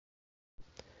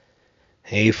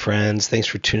Hey friends, thanks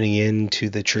for tuning in to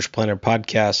the Church Planner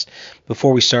Podcast.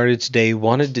 Before we started today,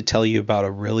 wanted to tell you about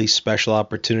a really special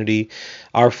opportunity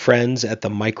our friends at the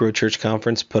Micro Church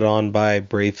Conference put on by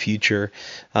Brave Future,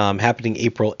 happening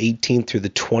April 18th through the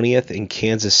 20th in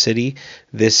Kansas City.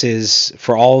 This is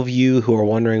for all of you who are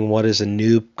wondering what is a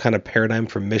new kind of paradigm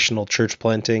for missional church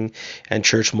planting and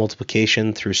church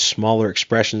multiplication through smaller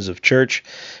expressions of church,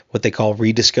 what they call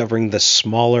rediscovering the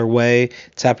smaller way.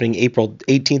 It's happening April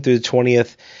 18th through the 20th.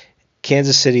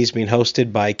 Kansas City is being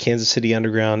hosted by Kansas City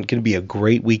Underground. Going to be a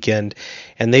great weekend.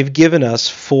 And they've given us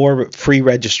 4 free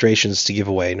registrations to give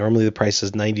away. Normally the price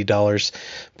is $90,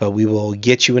 but we will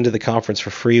get you into the conference for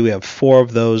free. We have 4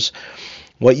 of those.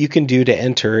 What you can do to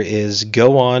enter is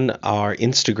go on our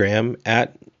Instagram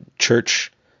at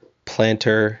Church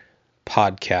Planter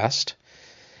Podcast.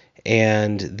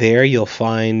 And there you'll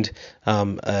find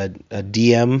a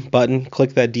DM button.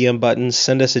 Click that DM button.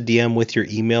 Send us a DM with your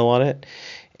email on it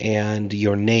and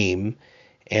your name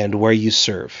and where you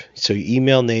serve. So you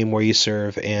email, name, where you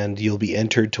serve, and you'll be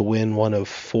entered to win one of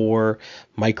 4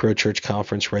 Micro Church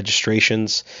Conference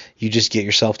registrations. You just get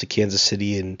yourself to Kansas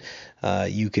City and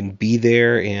you can be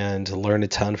there and learn a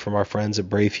ton from our friends at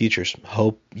Brave Futures.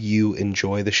 Hope you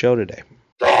enjoy the show today.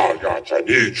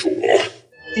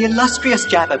 The illustrious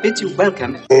Jabba bids you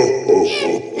welcome.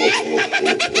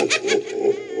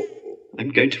 I'm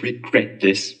going to regret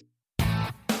this.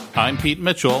 I'm Pete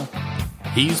Mitchell.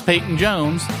 He's Peyton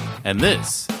Jones. And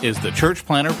this is the Church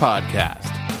Planner Podcast,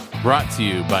 brought to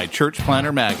you by Church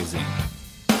Planner Magazine.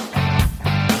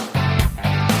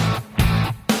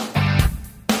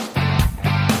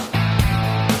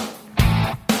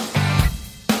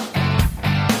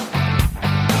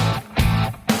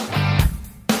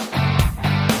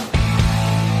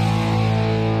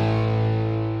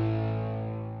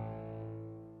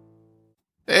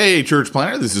 Hey, Church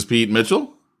Planner, this is Pete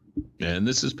Mitchell. And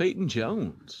this is Peyton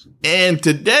Jones. And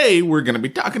today we're going to be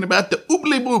talking about the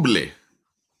oobly boobly.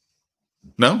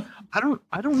 No? I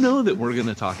don't know that we're going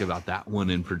to talk about that one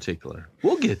in particular.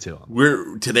 We'll get to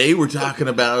them. Today we're talking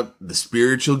about the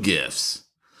spiritual gifts.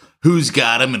 Who's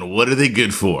got them and what are they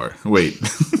good for? Wait.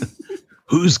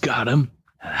 Who's got them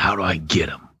and how do I get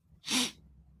them?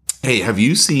 Hey, have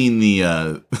you seen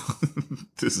the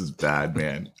this is bad,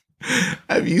 man.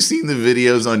 Have you seen the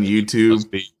videos on YouTube?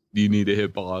 Do you need to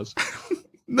hit pause?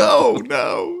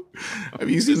 No. Have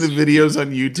you seen the videos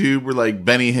on YouTube where like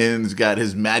Benny Hinn's got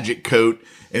his magic coat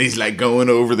and he's like going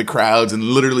over the crowds and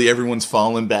literally everyone's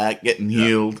falling back, getting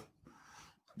healed?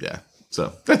 Yeah.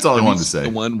 So that's all I wanted to say. The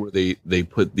one where they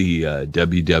put the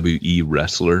WWE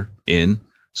wrestler in,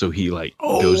 so he like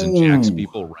goes and jacks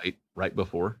people right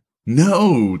before.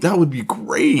 No, that would be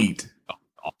great. Oh,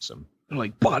 awesome. They're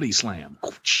like body slam.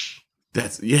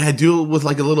 Do it with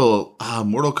like a little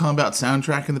Mortal Kombat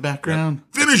soundtrack in the background.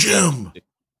 Yep. Finish him.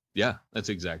 Yeah, that's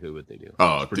exactly what they do.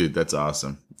 Oh, dude, that's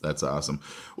awesome. That's awesome.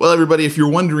 Well, everybody, if you're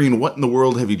wondering what in the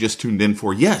world have you just tuned in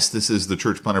for, yes, this is the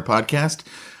Church Planner Podcast.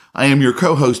 I am your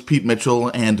co-host, Pete Mitchell,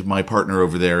 and my partner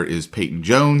over there is Peyton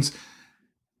Jones.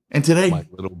 And today, my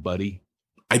little buddy.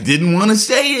 I didn't want to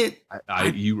say it.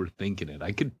 You were thinking it.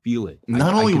 I could feel it.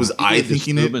 Not only was I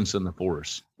thinking it, disturbance in the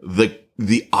force.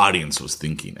 The audience was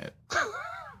thinking it.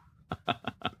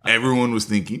 Everyone was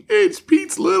thinking, it's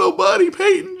Pete's little buddy,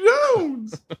 Peyton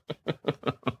Jones.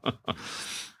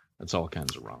 That's all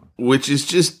kinds of wrong. Which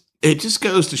is it just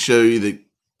goes to show you that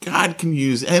God can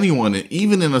use anyone,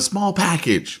 even in a small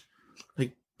package.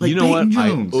 Like you know Peyton what?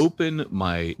 Jones. I open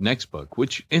my next book,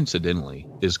 which incidentally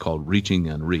is called Reaching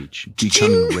Unreach,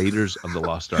 Becoming Raiders of the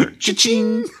Lost Ark.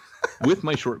 Cha-ching! With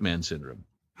my short man syndrome.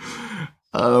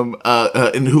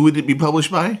 And who would it be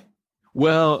published by?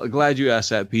 Well, glad you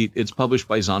asked that, Pete. It's published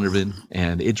by Zondervan,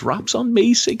 and it drops on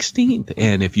May 16th.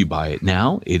 And if you buy it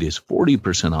now, it is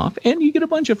 40% off, and you get a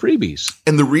bunch of freebies.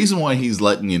 And the reason why he's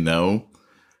letting you know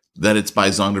that it's by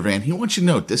Zondervan, he wants you to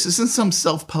know this isn't some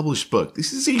self-published book.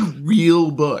 This is a real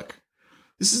book.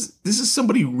 This is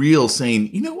somebody real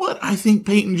saying, you know what? I think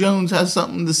Peyton Jones has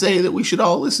something to say that we should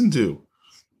all listen to.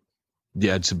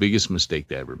 Yeah, it's the biggest mistake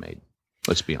they ever made.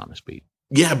 Let's be honest, Pete.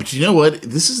 Yeah, but you know what?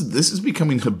 This is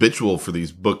becoming habitual for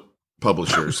these book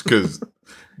publishers because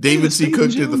David C.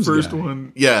 Cook did the first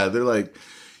one. Yeah, they're like,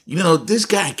 you know, this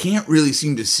guy can't really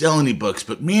seem to sell any books,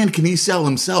 but man, can he sell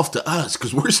himself to us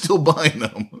because we're still buying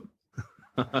them.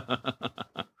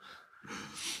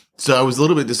 So I was a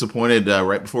little bit disappointed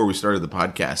right before we started the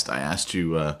podcast. I asked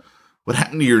you what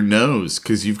happened to your nose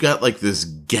because you've got like this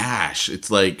gash. It's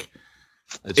like.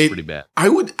 It's pretty bad. I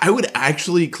would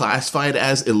actually classify it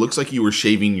as it looks like you were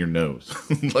shaving your nose.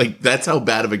 Like that's how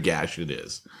bad of a gash it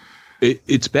is.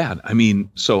 It's bad. I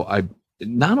mean, so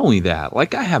not only that,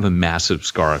 like I have a massive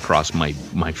scar across my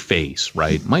face,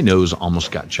 right? My nose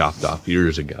almost got chopped off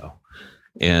years ago.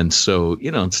 And so,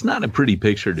 it's not a pretty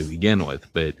picture to begin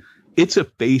with, but it's a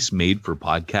face made for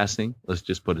podcasting. Let's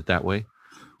just put it that way.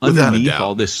 Without Underneath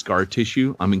all this scar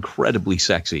tissue, I'm incredibly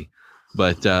sexy.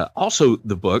 But also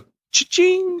the book,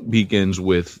 cha-ching, begins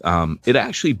with, it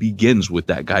actually begins with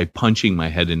that guy punching my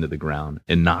head into the ground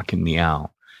and knocking me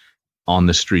out on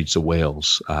the streets of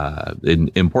Wales,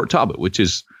 in Port Talbot, which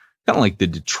is kind of like the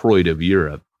Detroit of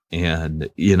Europe. And,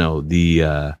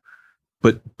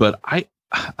 but I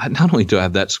not only do I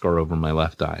have that scar over my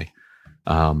left eye,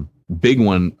 big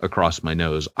one across my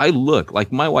nose. I look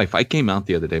like my wife. I came out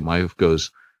the other day. My wife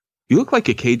goes, "You look like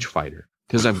a cage fighter."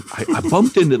 Because I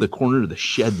bumped into the corner of the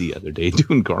shed the other day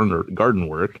doing garden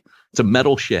work. It's a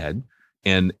metal shed,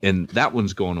 and that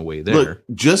one's going away there. Look,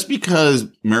 just because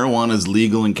marijuana is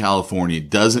legal in California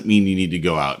doesn't mean you need to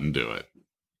go out and do it.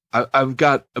 I've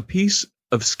got a piece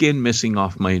of skin missing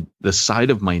off the side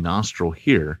of my nostril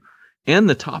here, and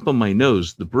the top of my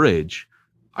nose, the bridge.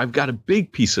 I've got a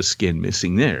big piece of skin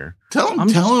missing there. Tell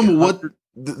him what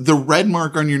the red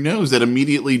mark on your nose that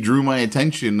immediately drew my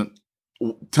attention.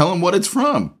 Tell him what it's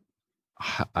from.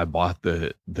 I bought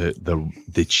the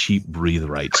cheap Breathe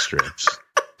Right strips.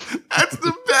 That's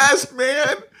the best,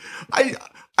 man.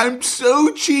 I'm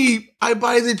so cheap. I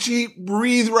buy the cheap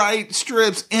Breathe Right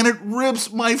strips and it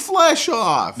rips my flesh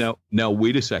off. Now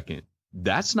wait a second.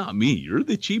 That's not me. You're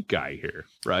the cheap guy here,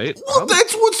 right? Well,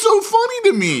 that's what's so funny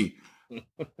to me.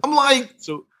 I'm like,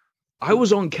 so I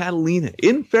was on Catalina.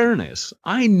 In fairness,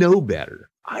 I know better.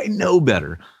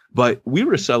 But we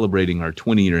were celebrating our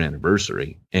 20-year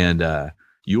anniversary, and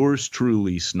yours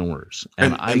truly snores.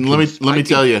 And let me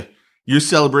tell you, you're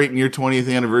celebrating your 20th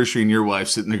anniversary, and your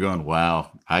wife's sitting there going,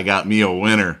 "Wow, I got me a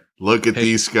winner. Look at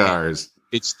these scars."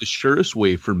 It's the surest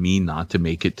way for me not to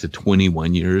make it to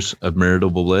 21 years of marital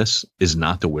bliss is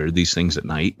not to wear these things at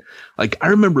night. Like, I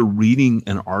remember reading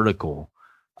an article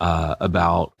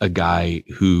about a guy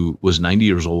who was 90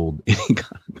 years old and he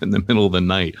got up in the middle of the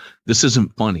night. This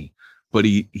isn't funny, but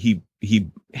he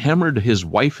hammered his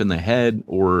wife in the head,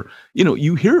 or,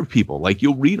 you hear of people, like,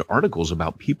 you'll read articles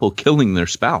about people killing their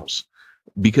spouse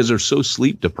because they're so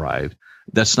sleep deprived.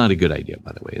 That's not a good idea,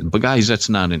 by the way. But guys, that's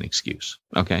not an excuse.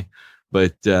 Okay.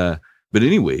 But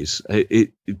anyways,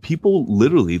 people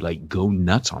literally like go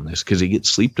nuts on this because they get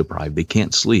sleep deprived. They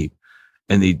can't sleep,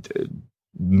 and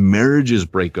marriages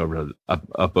break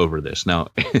up over this. Now,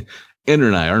 Anna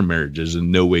and I, our marriage is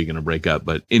in no way going to break up.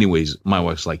 But anyways, my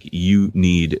wife's like, "You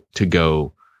need to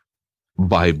go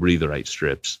buy Breathe Right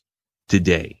strips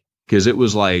today." Because it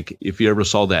was like, if you ever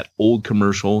saw that old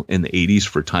commercial in the 80s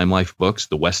for Time Life books,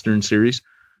 the Western series,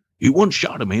 "You once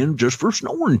shot a man just for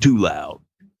snoring too loud."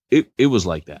 It was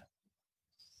like that.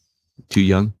 Too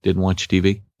young? Didn't watch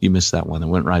TV? You missed that one. It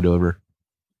went right over.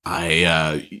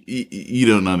 You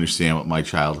don't understand what my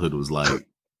childhood was like.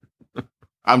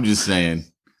 I'm just saying,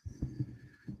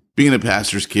 being a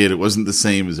pastor's kid, it wasn't the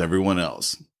same as everyone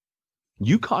else.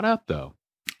 You caught up, though.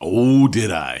 Oh, did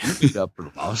I? You picked up for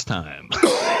the last time.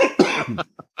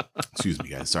 Excuse me,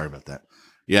 guys. Sorry about that.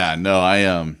 Yeah,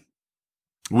 no,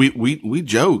 we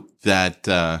joked that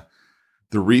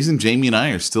the reason Jamie and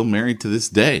I are still married to this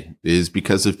day is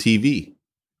because of TV.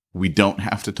 We don't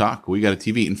have to talk. We got a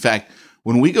TV. In fact,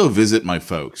 when we go visit my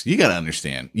folks, you got to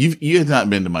understand, you have not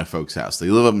been to my folks' house. They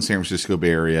live up in San Francisco Bay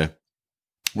Area.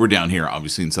 We're down here,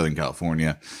 obviously, in Southern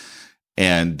California.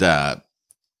 And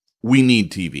we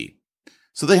need TV.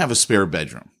 So they have a spare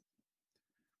bedroom.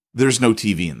 There's no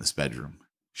TV in this bedroom.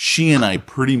 She and I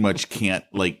pretty much can't,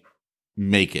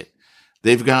 make it.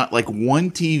 They've got,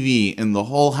 one TV in the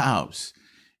whole house.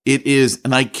 It is,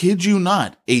 and I kid you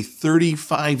not, a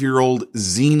 35-year-old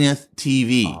Zenith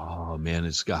TV. Oh, man,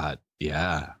 it's got,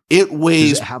 yeah. It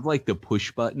weighs. Does it have, the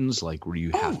push buttons, where you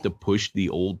have to push the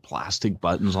old plastic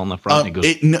buttons on the front? And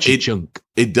it goes,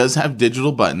 it does have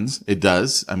digital buttons. It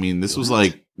does. I mean, this was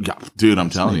yeah, dude, I'm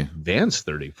telling you. Advanced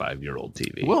 35-year-old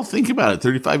TV. Well, think about it.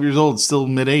 35 years old, still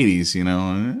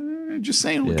mid-80s, Just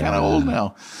saying, we're kind of old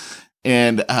now.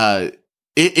 And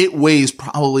it weighs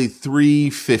probably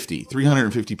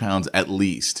 350 pounds at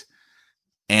least.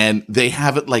 And they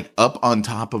have it up on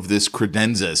top of this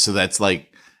credenza. So that's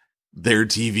their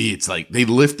TV. It's they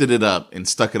lifted it up and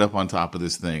stuck it up on top of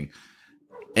this thing.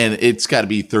 And it's got to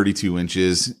be 32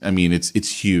 inches. I mean,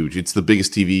 it's huge. It's the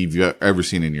biggest TV you've ever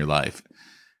seen in your life.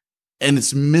 And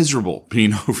it's miserable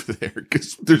being over there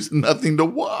because there's nothing to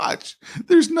watch.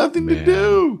 There's nothing to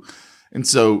do. And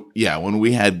so, yeah, when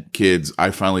we had kids,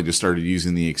 I finally just started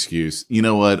using the excuse, you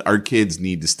know what? Our kids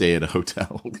need to stay at a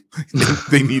hotel.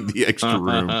 They need the extra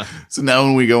room. So now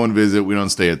when we go and visit, we don't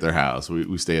stay at their house.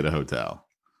 We stay at a hotel.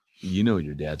 You know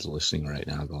your dad's listening right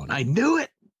now going, I knew it.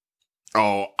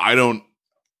 Oh, I don't.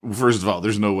 First of all,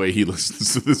 there's no way he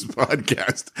listens to this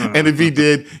podcast. And if he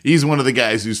did, he's one of the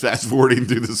guys who's fast forwarding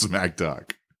through the smack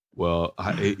talk. Well,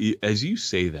 as you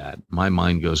say that, my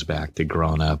mind goes back to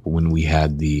growing up when we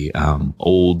had the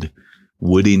old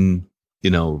wooden,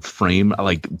 frame.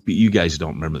 Like, you guys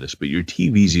don't remember this, but your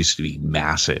TVs used to be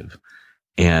massive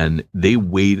and they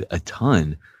weighed a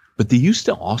ton. But they used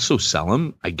to also sell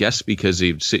them, I guess, because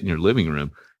they'd sit in your living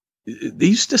room. They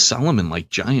used to sell them in like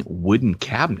giant wooden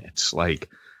cabinets. Like,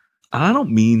 I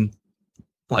don't mean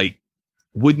like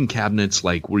wooden cabinets,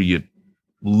 like where you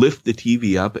lift the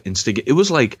TV up and stick it. It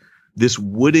was like this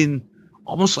wooden,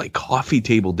 almost like coffee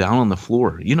table down on the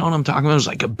floor. You know what I'm talking about? It was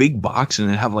like a big box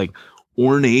and it had like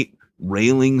ornate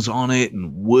railings on it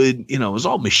and wood. It was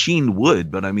all machined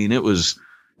wood, but I mean, it was.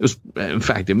 In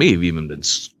fact, it may have even been,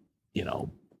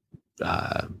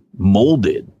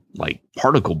 molded like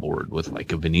particle board with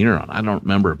like a veneer on. I don't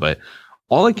remember, but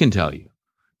all I can tell you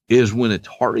is when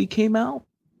Atari came out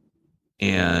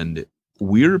and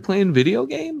we were playing video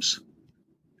games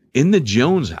in the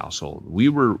Jones household, we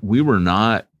were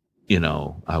not, we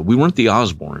weren't the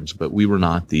Osborns, but we were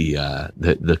not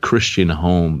the Christian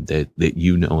home that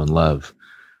you know and love,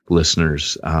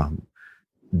 listeners.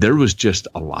 There was just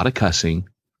a lot of cussing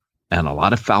and a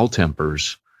lot of foul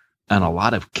tempers and a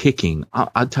lot of kicking.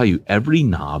 I'll tell you, every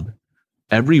knob,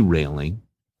 every railing,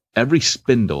 every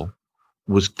spindle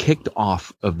was kicked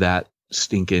off of that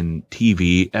stinking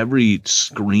TV. Every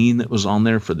screen that was on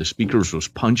there for the speakers was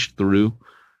punched through.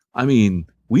 I mean,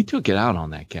 we took it out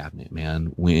on that cabinet,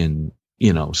 man, when,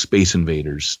 Space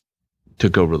Invaders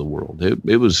took over the world.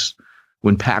 It was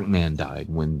when Pac-Man died,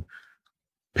 when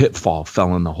Pitfall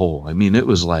fell in the hole. I mean, it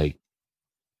was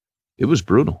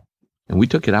brutal. And we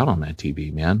took it out on that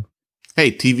TV, man. Hey,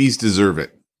 TVs deserve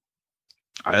it.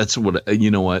 That's what,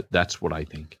 that's what I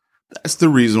think. That's the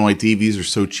reason why TVs are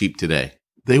so cheap today.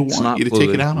 They want you to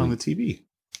take it out on the TV.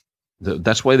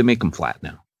 That's why they make them flat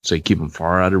now. So you keep them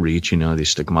far out of reach. They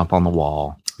stick them up on the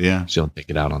wall. Yeah. So you don't take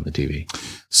it out on the TV.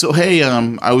 So, hey,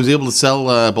 I was able to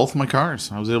sell both of my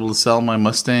cars. I was able to sell my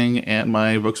Mustang and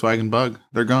my Volkswagen Bug.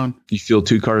 They're gone. You feel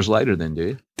 2 cars lighter then, do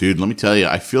you? Dude, let me tell you,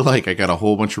 I feel like I got a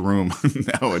whole bunch of room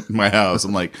now at my house.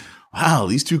 I'm like, wow,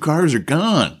 these 2 cars are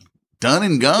gone. Done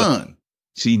and gone.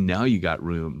 See, now you got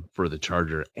room for the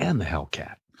Charger and the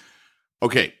Hellcat.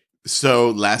 Okay,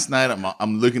 so last night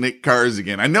I'm looking at cars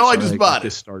again. I know I just bought it.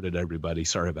 This started, everybody.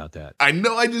 Sorry about that. I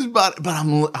know I just bought it, but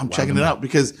I'm checking it out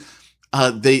because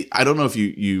I don't know if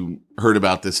you heard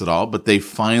about this at all, but they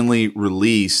finally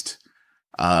released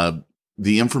the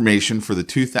information for the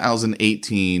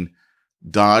 2018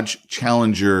 Dodge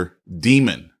Challenger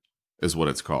Demon is what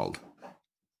it's called.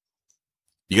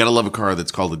 You got to love a car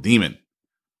that's called a Demon.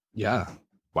 Yeah.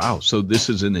 Wow. So this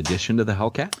is in addition to the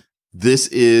Hellcat? This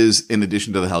is in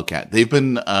addition to the Hellcat. They've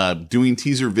been doing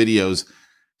teaser videos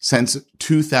since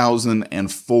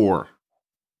 2004.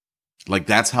 Like,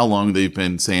 that's how long they've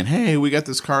been saying, hey, we got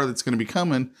this car that's going to be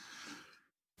coming.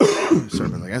 Sorry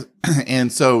about that, guys.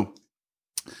 And so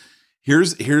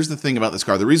here's the thing about this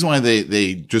car. The reason why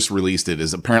they just released it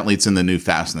is apparently it's in the new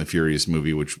Fast and the Furious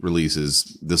movie, which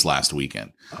releases this last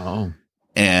weekend. Oh.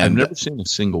 And I've never seen a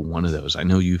single one of those. I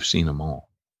know you've seen them all.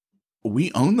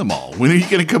 We own them all. When are you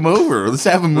going to come over? Let's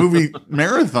have a movie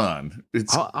marathon.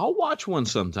 I'll watch one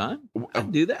sometime. I'll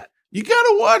do that. You got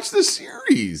to watch the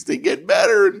series. They get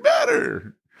better and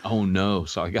better. Oh no!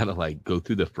 So I got to go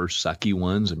through the first sucky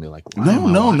ones and be like,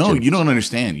 no. You don't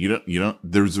understand. You don't.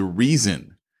 There's a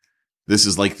reason. This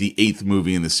is like the 8th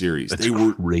movie in the series. They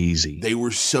were crazy. They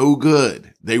were so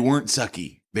good. They weren't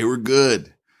sucky. They were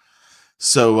good.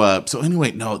 So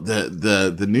anyway, no,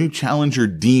 the new Challenger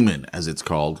Demon, as it's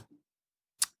called,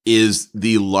 is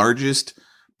the largest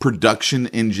production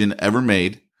engine ever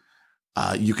made.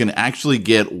 You can actually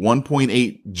get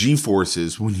 1.8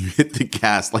 G-forces when you hit the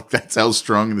gas. Like, that's how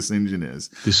strong this engine is.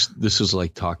 This is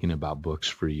like talking about books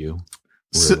for you.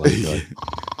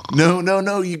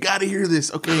 No, you got to hear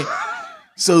this. Okay.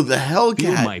 So the Hellcat,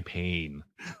 feel my pain.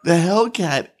 The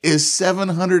Hellcat is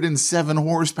 707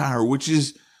 horsepower, which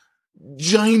is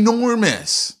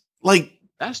ginormous. Like,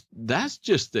 that's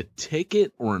just a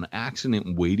ticket or an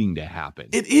accident waiting to happen.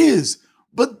 It is.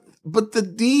 But the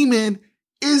Demon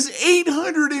is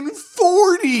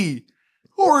 840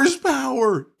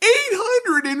 horsepower.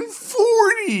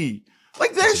 840.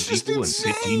 Like, that's just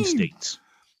insane. 15 states.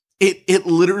 It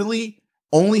literally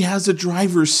only has a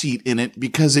driver's seat in it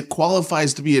because it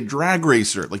qualifies to be a drag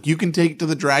racer. Like you can take it to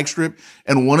the drag strip,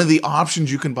 and one of the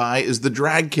options you can buy is the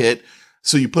drag kit.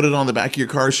 So you put it on the back of your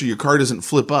car so your car doesn't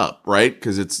flip up, right?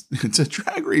 Because it's a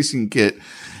drag racing kit.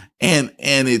 And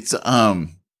it's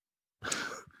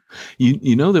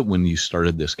you know that when you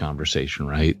started this conversation,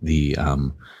 right?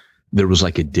 There was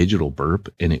like a digital burp,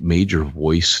 and it made your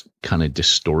voice kind of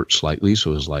distort slightly.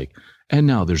 So it was like, and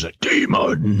now there's a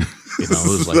demon. It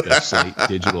was like a slight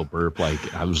digital burp.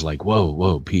 Like I was like,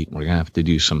 whoa, Pete, we're gonna have to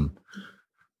do some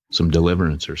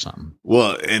deliverance or something.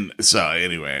 Well, and so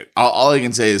anyway, all I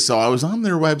can say is, so I was on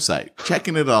their website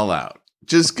checking it all out,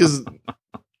 just because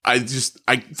I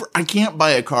can't buy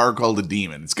a car called a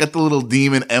demon. It's got the little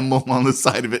demon emblem on the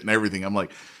side of it and everything. I'm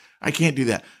like, I can't do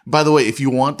that. By the way, if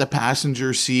you want the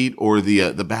passenger seat or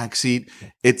the back seat,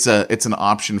 it's an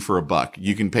option for $1.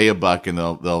 You can pay $1 and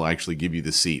they'll actually give you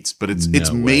the seats. But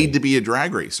it's made to be a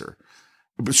drag racer,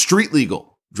 street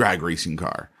legal drag racing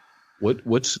car.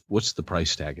 What's the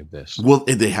price tag of this? Well,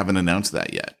 they haven't announced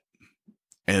that yet,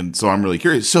 and so I'm really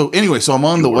curious. So anyway, so I'm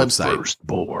on the website.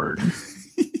 Firstborn.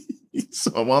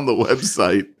 So I'm on the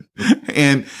website,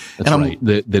 and that's right.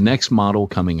 The next model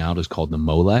coming out is called the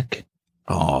Molech.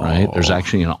 Oh, right. There's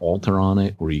actually an altar on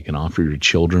it where you can offer your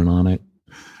children on it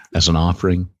as an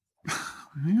offering.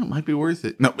 Yeah, it might be worth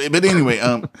it. No, but anyway,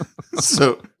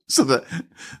 so the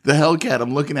Hellcat,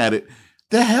 I'm looking at it.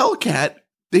 The Hellcat,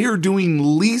 they are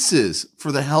doing leases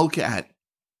for the Hellcat.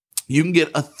 You can get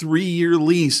a 3-year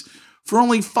lease for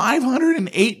only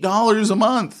 $508 a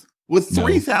month with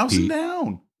 $3,000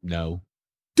 down. No,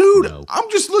 dude, no. I'm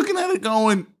just looking at it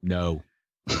going, no.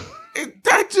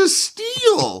 That's a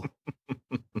steal.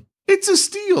 It's a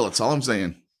steal. That's all I'm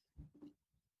saying.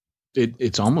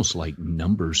 It's almost like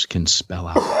numbers can spell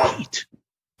out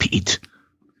Pete.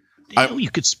 You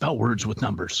could spell words with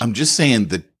numbers. I'm just saying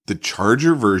that the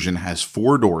Charger version has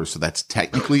 4 doors, so that's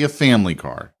technically a family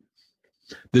car.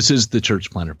 This is the Church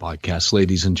Planter Podcast.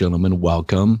 Ladies and gentlemen,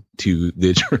 welcome to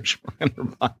the Church Planter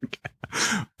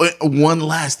Podcast. One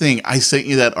last thing. I sent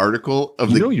you that article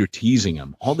of you're teasing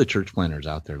them. All the church planners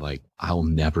out there, like, I'll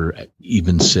never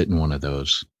even sit in one of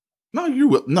those. No, you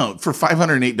will. No, for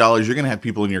 $508, you're going to have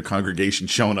people in your congregation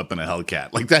showing up in a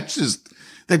Hellcat. Like that's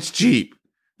cheap.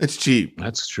 That's cheap.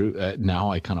 That's true.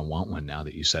 Now I kind of want one now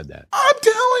that you said that. I'm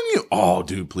telling you. Oh,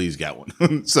 dude, please get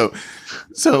one. so,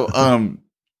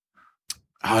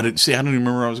 I don't even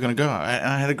remember where I was going to go.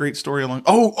 I had a great story along.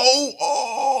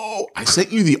 Oh! I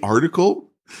sent you the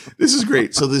article. This is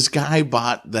great. So this guy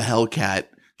bought the Hellcat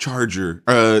Challenger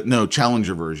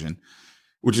version,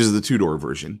 which is the 2-door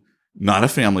version, not a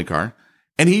family car.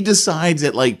 And he decides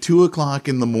at like 2:00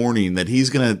 in the morning that he's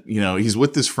going to, he's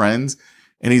with his friends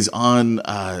and he's on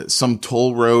some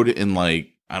toll road in like,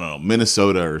 I don't know,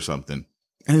 Minnesota or something.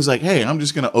 And he's like, hey, I'm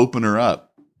just going to open her up.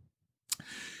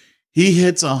 He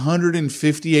hits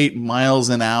 158 miles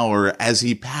an hour as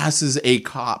he passes a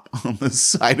cop on the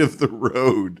side of the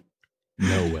road.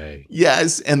 No way.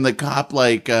 Yes. And the cop,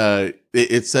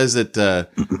 it says that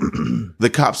the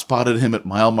cop spotted him at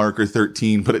mile marker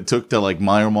 13, but it took to like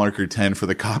mile marker 10 for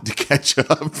the cop to catch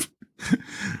up.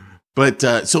 But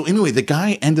so anyway, the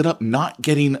guy ended up not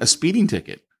getting a speeding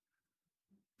ticket.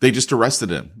 They just arrested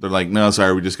him. They're like, no,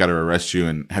 sorry, we just got to arrest you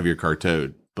and have your car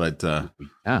towed. But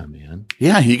yeah, man.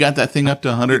 Yeah, he got that thing up to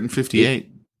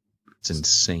 158. It's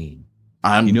insane.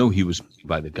 He was paid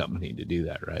by the company to do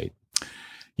that, right?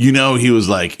 He was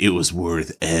like, it was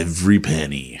worth every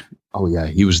penny. Oh yeah,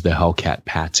 he was the Hellcat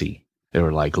Patsy. They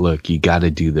were like, look, you got to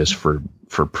do this for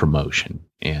promotion,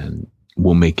 and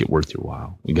we'll make it worth your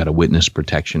while. We got a witness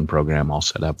protection program all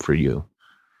set up for you.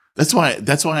 That's why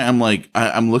I'm like,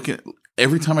 I'm looking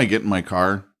every time I get in my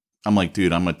car. I'm like,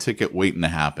 dude, I'm a ticket waiting to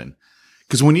happen.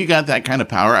 Because when you got that kind of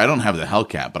power, I don't have the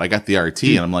Hellcat, but I got the RT,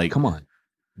 dude, and I'm like, come on,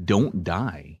 don't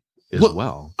die as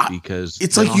well, because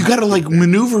it's like you got to like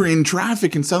maneuver in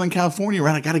traffic in Southern California,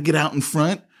 right? I got to get out in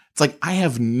front. It's like I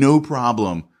have no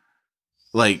problem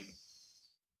like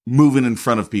moving in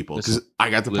front of people because I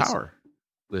got the power.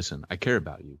 Listen, I care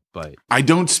about you, but I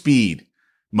don't speed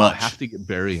much. I have to get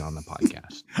Barry on the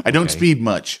podcast. I don't speed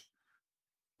much.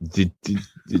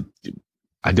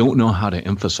 I don't know how to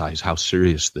emphasize how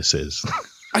serious this is.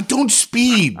 I don't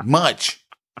speed much.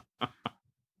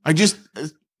 I just,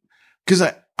 because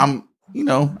I'm,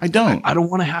 I don't. I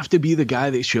don't want to have to be the guy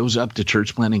that shows up to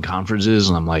church planning conferences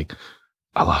and I'm like,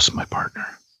 I lost my partner.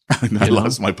 I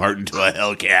lost my partner to a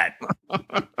Hellcat.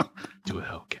 To a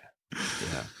Hellcat.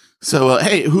 Yeah. So,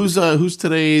 hey, who's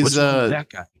today's? What's that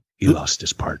guy? He lost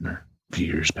his partner a few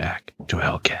years back to a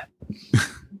Hellcat.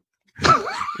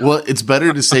 Well, it's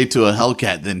better to say to a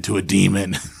Hellcat than to a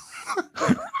demon.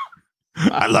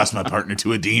 I lost my partner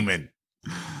to a demon.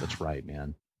 That's right,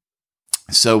 man.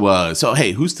 So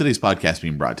hey, who's today's podcast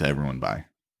being brought to everyone by?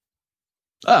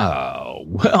 Oh,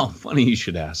 well, funny you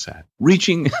should ask that.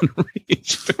 Reaching and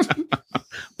Reach.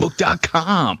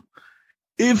 Book.com.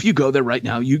 If you go there right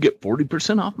now, you get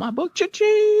 40% off my book.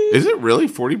 Cha-ching! Is it really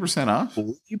 40% off?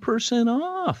 40%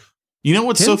 off. You know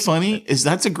what's so funny is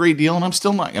that's a great deal, and I'm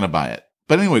still not going to buy it.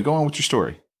 But anyway, go on with your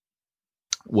story.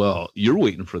 Well, you're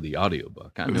waiting for the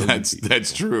audiobook. I know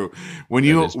that's true. When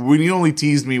you only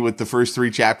teased me with the first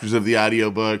 3 chapters of the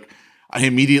audiobook, I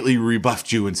immediately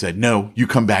rebuffed you and said, "No, you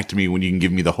come back to me when you can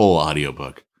give me the whole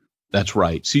audiobook." That's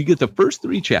right. So you get the first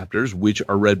 3 chapters, which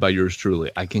are read by yours truly.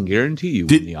 I can guarantee you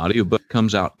when the audiobook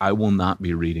comes out, I will not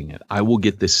be reading it. I will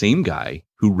get the same guy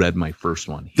who read my first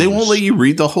one. They won't let you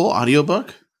read the whole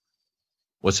audiobook?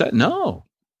 What's that? No.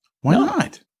 Why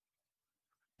not?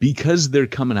 Because they're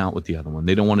coming out with the other one.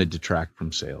 They don't want to detract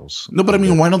from sales. No, but I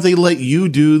mean, why don't they let you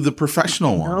do the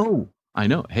professional one? No, I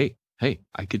know. Hey,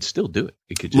 I could still do it.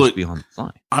 It could just be on the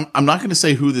fly. I'm not going to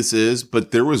say who this is,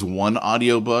 but there was one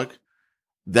audiobook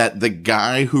that the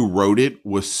guy who wrote it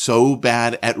was so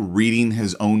bad at reading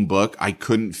his own book, I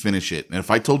couldn't finish it. And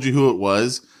if I told you who it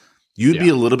was, you'd be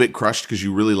a little bit crushed because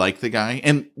you really like the guy.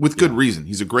 And with good reason.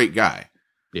 He's a great guy.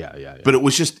 Yeah. But it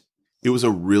was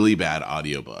a really bad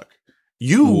audiobook.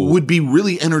 You would be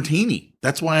really entertaining.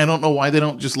 That's why I don't know why they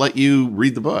don't just let you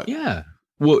read the book. Yeah.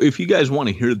 Well, if you guys want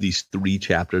to hear these 3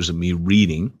 chapters of me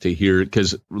reading to hear,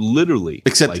 because literally,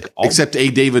 except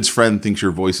A. David's friend thinks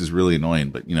your voice is really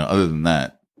annoying, but other than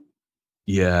that,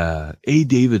 yeah, A.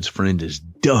 David's friend is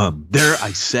dumb. There,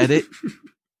 I said it.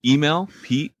 Email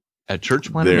Pete at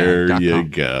churchplanner.com. There you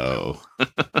go.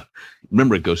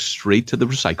 Remember, it goes straight to the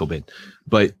recycle bin.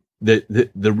 But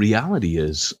the reality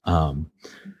is,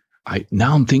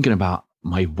 now I'm thinking about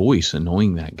my voice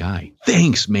annoying that guy.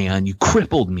 Thanks, man. You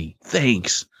crippled me.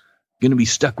 Thanks. Gonna be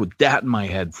stuck with that in my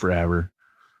head forever.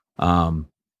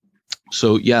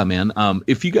 So yeah, man.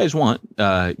 If you guys want,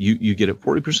 you get it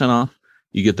 40% off.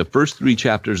 You get the first 3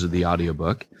 chapters of the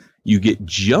audiobook. You get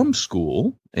Jump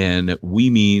School, and we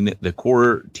mean the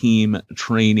core team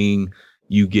training.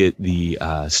 You get the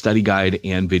study guide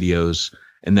and videos.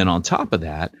 And then on top of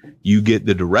that, you get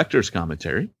the director's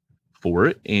commentary for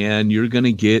it, and you're going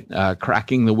to get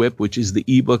Cracking the Whip, which is the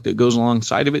ebook that goes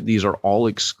alongside of it. These are all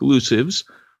exclusives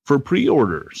for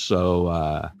pre-order.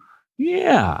 So,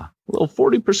 yeah, a little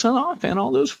 40% off and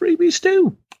all those freebies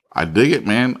too. I dig it,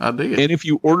 man. I dig it. And if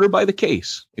you order by the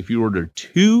case, if you order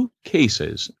 2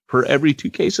 cases, per every 2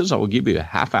 cases, I will give you a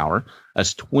half hour.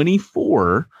 That's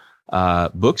 24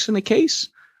 books in a case.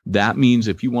 That means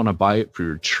if you want to buy it for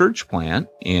your church plant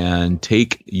and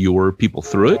take your people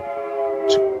through it,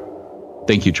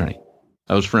 thank you, Trey.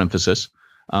 That was for emphasis.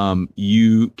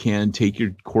 You can take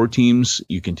your core teams,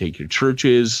 you can take your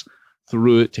churches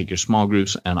through it, take your small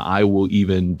groups, and I will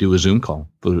even do a Zoom call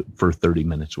for 30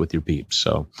 minutes with your peeps.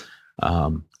 So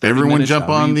everyone jump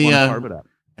on the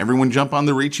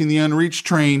Reaching the Unreached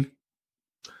train.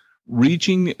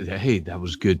 Hey, that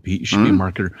was good, Pete. You should be a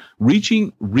marketer.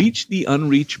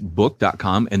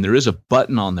 Reachtheunreachbook.com, and there is a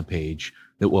button on the page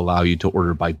that will allow you to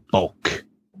order by bulk.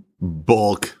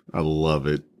 Bulk. I love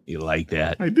it. You like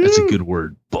that? I do. That's a good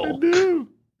word. Bulk. I do.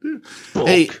 Bulk.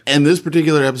 Hey, and this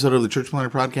particular episode of the Church Planner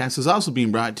Podcast is also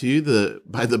being brought to you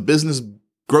by the Business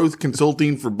Growth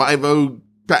Consulting for Bivo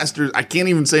Pastors. I can't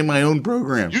even say my own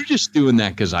program. You're just doing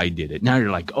that because I did it. Now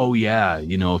you're like, oh yeah,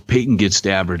 if Peyton gets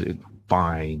stabbed,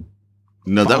 fine.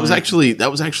 No, that was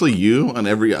actually you on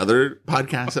every other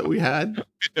podcast that we had. I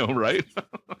know, right?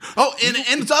 Oh, and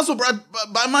it's also brought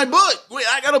by my book. Wait,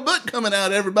 I got a book coming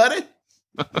out, everybody.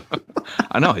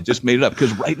 I know. I just made it up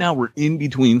because right now we're in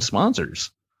between sponsors.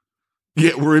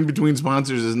 Yeah, we're in between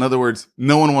sponsors. In other words,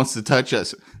 no one wants to touch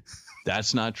us.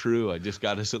 That's not true. I just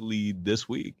got us a lead this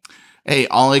week. Hey,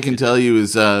 all I can tell you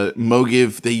is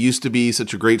Mogiv, they used to be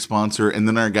such a great sponsor, and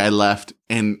then our guy left,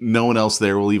 and no one else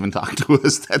there will even talk to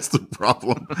us. That's the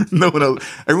problem. No one else.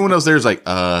 Everyone else there is like,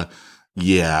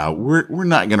 yeah, we're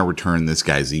not going to return this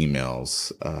guy's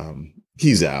emails.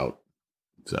 He's out.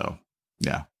 So,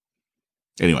 yeah.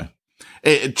 Anyway,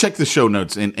 check the show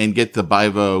notes and get the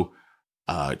Bivo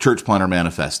Church Planner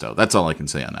Manifesto. That's all I can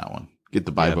say on that one. Get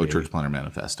the Bivo Church Planner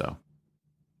Manifesto.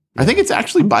 I think it's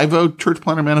actually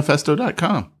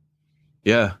BivoChurchPlannerManifesto.com.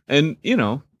 Yeah. And,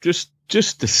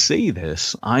 just to say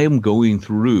this, I am going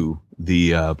through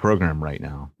the program right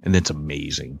now, and it's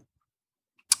amazing.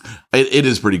 It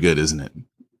is pretty good, isn't it?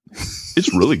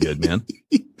 It's really good, man.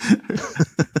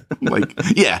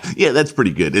 Yeah, that's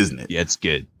pretty good, isn't it? Yeah, it's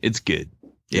good. It's good.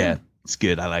 Yeah, it's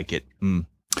good. I like it.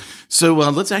 So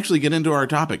let's actually get into our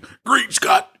topic. Great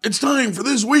Scott. It's time for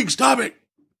this week's topic.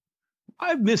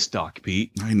 I've missed Doc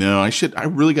Pete. I know. I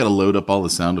really got to load up all the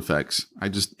sound effects. I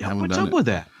just haven't What's done up it. with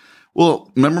that?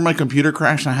 Well, remember my computer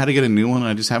crashed and I had to get a new one?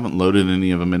 I just haven't loaded any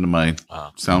of them into my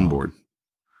soundboard.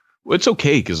 Well, it's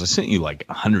okay because I sent you like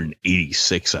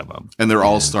 186 of them. And they're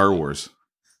all Star Wars.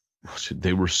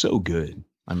 They were so good.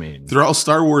 I mean, they're all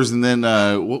Star Wars. And then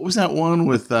what was that one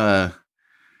with I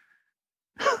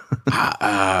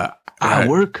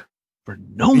work for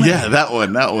no man. Yeah, that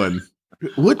one.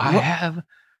 What? I have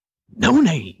no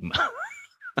name.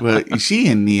 Well, you see,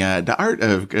 in the art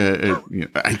of,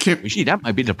 I can't. You see, that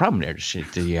might be the problem there. If you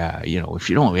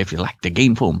lack the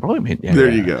gainful employment. There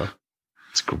you go.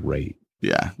 It's great.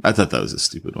 Yeah, I thought that was a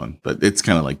stupid one, but it's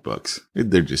kind of like books.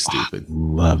 They're just stupid.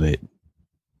 Love it.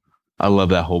 I love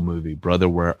that whole movie, Brother,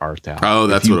 Where Art Thou? Oh,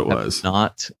 that's what it was.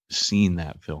 Not seen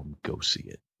that film, go see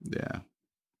it. Yeah.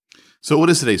 So,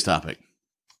 what is today's topic?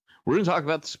 We're going to talk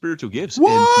about the spiritual gifts.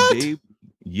 What? And today,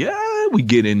 we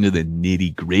get into the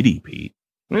nitty gritty, Pete.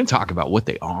 We're going to talk about what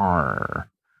they are.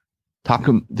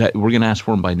 We're going to ask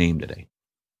for them by name today.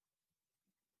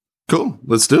 Cool.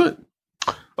 Let's do it.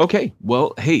 Okay.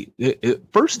 Well, hey,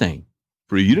 first thing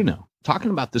for you to know,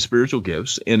 talking about the spiritual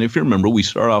gifts. And if you remember, we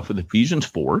start off with Ephesians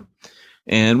 4,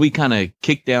 and we kind of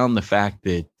kick down the fact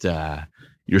that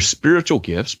your spiritual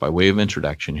gifts, by way of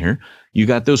introduction here, you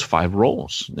got those 5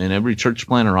 roles. And every church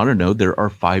planner ought to know there are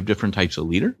 5 different types of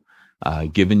leader.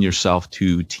 Giving yourself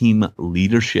to team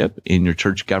leadership in your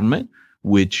church government,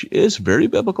 which is very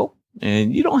biblical.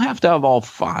 And you don't have to have all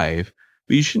 5,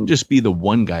 but you shouldn't just be the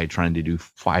one guy trying to do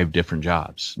 5 different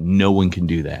jobs. No one can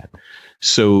do that.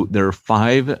 So there are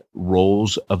 5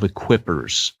 roles of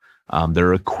equippers. There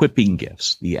are equipping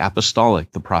gifts: the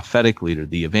apostolic, the prophetic leader,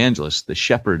 the evangelist, the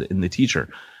shepherd, and the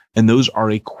teacher. And those are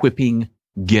equipping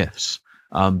gifts.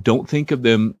 Don't think of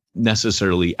them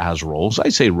necessarily as roles. I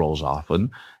say roles often,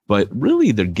 but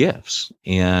really they're gifts.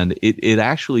 And it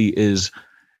actually is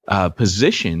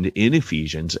positioned in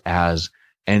Ephesians as,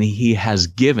 and he has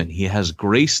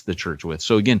graced the church with.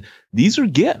 So again, these are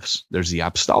gifts. There's the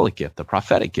apostolic gift, the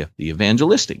prophetic gift, the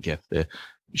evangelistic gift, the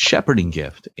shepherding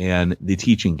gift, and the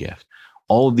teaching gift.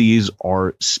 All of these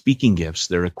are speaking gifts.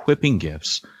 They're equipping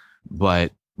gifts,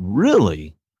 but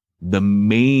really the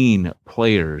main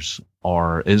players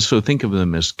are, and so think of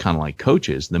them as kind of like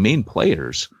coaches. The main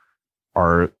players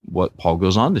are what Paul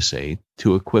goes on to say,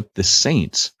 to equip the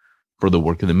saints for the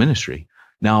work of the ministry.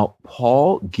 Now,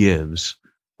 Paul gives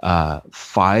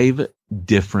 5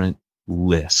 different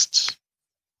lists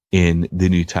in the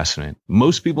New Testament.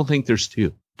 Most people think there's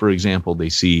 2. For example, they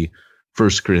see 1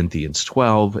 Corinthians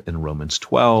 12 and Romans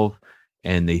 12,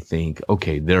 and they think,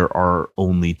 okay, there are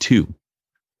only 2.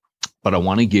 But I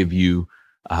want to give you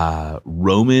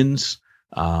Romans.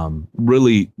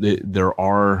 Really, there's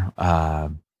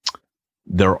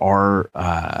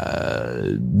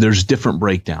different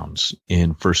breakdowns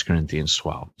in 1 Corinthians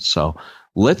 12. So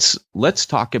let's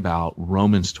talk about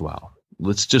Romans 12.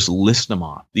 Let's just list them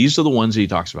off. These are the ones that he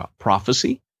talks about: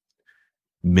 prophecy,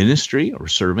 ministry or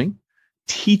serving,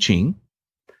 teaching,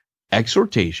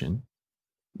 exhortation,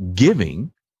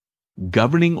 giving,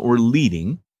 governing or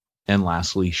leading, and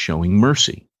lastly, showing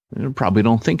mercy. You probably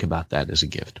don't think about that as a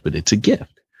gift, but it's a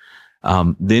gift.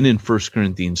 Then in 1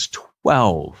 Corinthians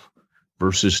 12,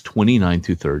 verses 29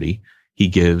 through 30, he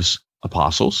gives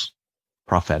apostles,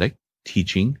 prophetic,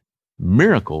 teaching,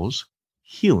 miracles,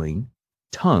 healing,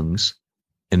 tongues,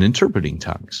 and interpreting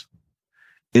tongues.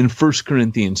 In 1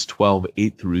 Corinthians 12,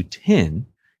 8 through 10,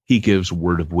 he gives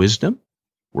word of wisdom,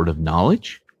 word of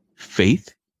knowledge,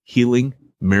 faith, healing,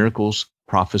 miracles,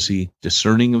 prophecy,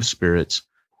 discerning of spirits,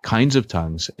 kinds of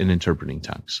tongues, and interpreting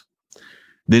tongues.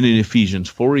 Then in Ephesians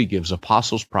 4, he gives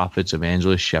apostles, prophets,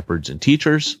 evangelists, shepherds, and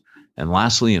teachers. And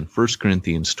lastly, in 1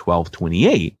 Corinthians 12,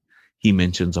 28, he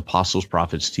mentions apostles,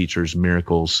 prophets, teachers,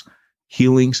 miracles,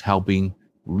 healings, helping,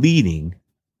 leading,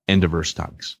 and diverse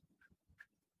tongues.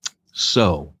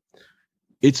 So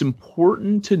it's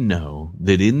important to know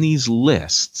that in these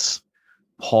lists,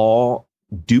 Paul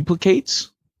duplicates,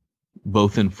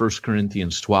 both in 1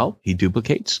 Corinthians 12, he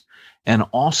duplicates, and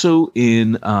also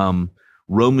in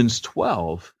Romans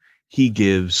 12, he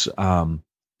gives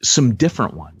some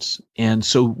different ones. And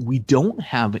so we don't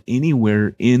have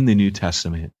anywhere in the New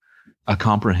Testament a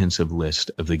comprehensive list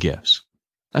of the gifts.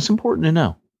 That's important to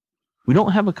know. We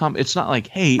don't have it's not like,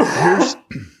 hey, here's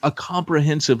a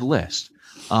comprehensive list.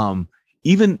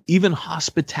 Even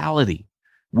hospitality,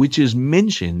 which is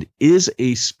mentioned, is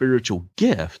a spiritual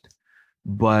gift,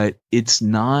 but it's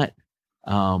not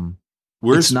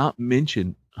it's not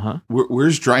mentioned.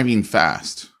 Where's driving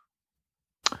fast?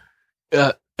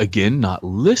 Again, not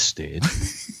listed,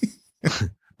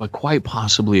 but quite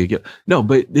possibly a gift. No,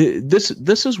 but this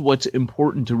is what's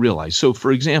important to realize. So,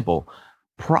 for example,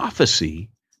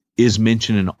 prophecy is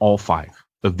mentioned in all 5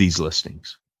 of these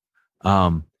listings.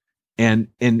 And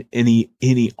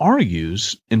he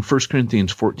argues in 1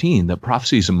 Corinthians 14 that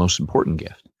prophecy is the most important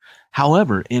gift.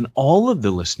 However, in all of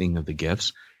the listing of the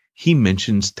gifts, he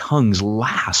mentions tongues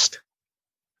last,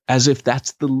 as if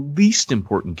that's the least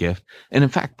important gift. And in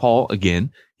fact, Paul,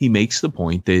 again, he makes the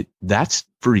point that that's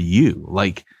for you.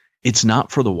 Like, it's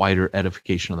not for the wider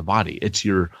edification of the body. It's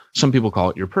some people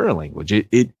call it your prayer language.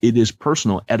 It is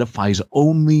personal, edifies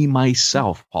only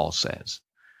myself, Paul says.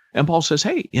 And Paul says,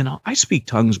 hey, I speak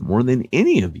tongues more than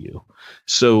any of you.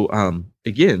 So,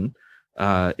 again,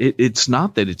 it's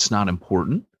not that it's not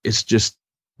important. It's just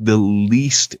the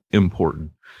least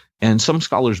important. And some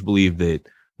scholars believe that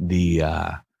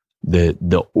the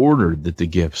order that the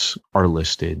gifts are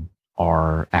listed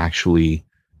are actually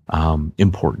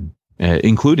important,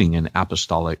 including an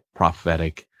apostolic,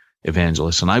 prophetic,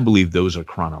 evangelist. And I believe those are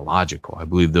chronological. I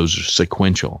believe those are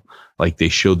sequential. Like, they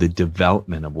show the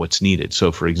development of what's needed.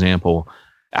 So, for example,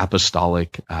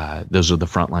 apostolic, those are the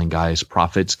frontline guys.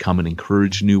 Prophets come and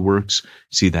encourage new works.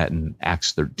 See that in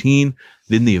Acts 13.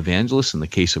 Then the evangelists, in the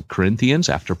case of Corinthians,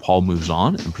 after Paul moves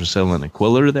on and Priscilla and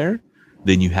Aquila are there,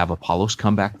 then you have Apollos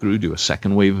come back through, do a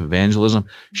second wave of evangelism,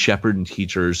 shepherd and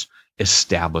teachers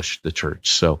establish the church.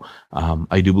 So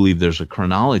I do believe there's a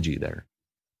chronology there.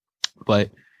 But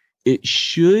it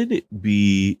should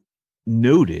be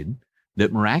noted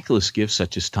that miraculous gifts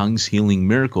such as tongues, healing,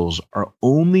 miracles are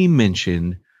only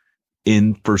mentioned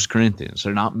in 1 Corinthians.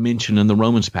 They're not mentioned in the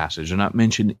Romans passage. They're not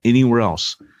mentioned anywhere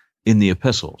else in the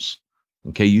epistles.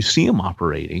 Okay, you see them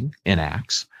operating in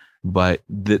Acts, but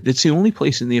that's the only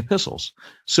place in the epistles.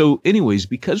 So anyways,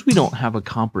 because we don't have a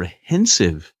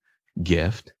comprehensive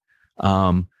gift,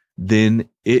 then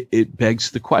it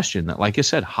begs the question that, like I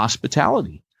said,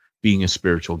 hospitality being a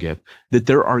spiritual gift, that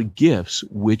there are gifts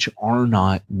which are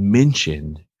not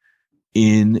mentioned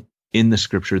in the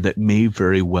scripture that may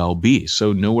very well be.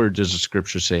 So nowhere does the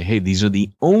scripture say, hey, these are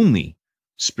the only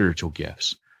spiritual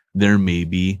gifts. There may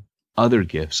be other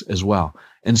gifts as well.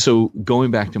 And so going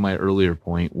back to my earlier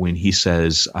point, when he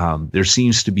says there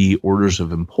seems to be orders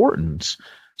of importance.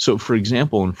 So for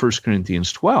example, in 1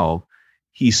 Corinthians 12,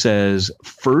 he says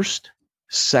first,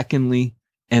 secondly,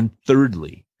 and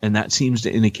thirdly. And that seems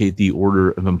to indicate the order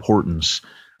of importance,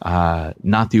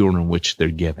 not the order in which they're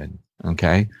given.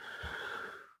 Okay.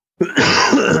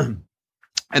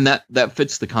 And that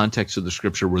fits the context of the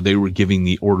scripture where they were giving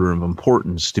the order of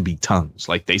importance to be tongues.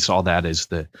 Like, they saw that as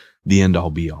the end all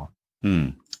be all.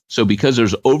 So because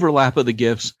there's overlap of the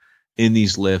gifts in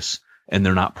these lists and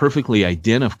they're not perfectly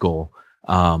identical,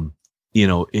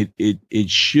 it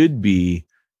should be,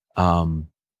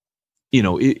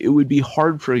 it would be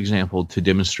hard, for example, to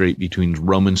demonstrate between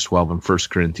Romans 12 and 1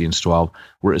 Corinthians 12,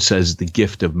 where it says the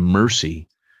gift of mercy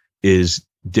is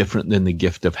different than the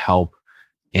gift of help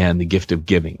and the gift of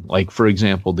giving. Like, for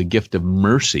example, the gift of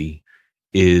mercy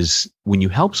is when you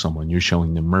help someone, you're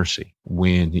showing them mercy.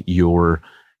 When you're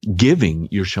giving,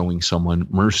 you're showing someone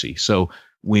mercy. So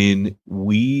when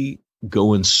we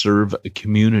go and serve a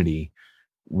community,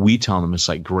 we tell them it's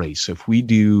like grace. If we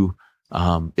do,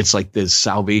 it's like this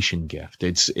salvation gift.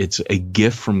 It's a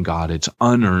gift from God. It's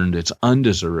unearned. It's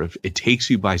undeserved. It takes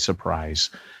you by surprise.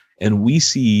 And we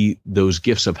see those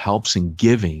gifts of helps and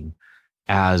giving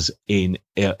as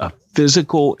a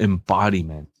physical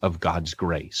embodiment of God's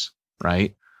grace,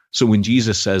 right? So when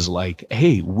Jesus says, like,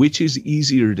 hey, which is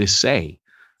easier to say,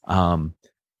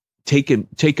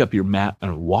 take up your mat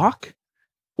and walk,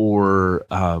 or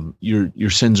your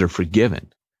sins are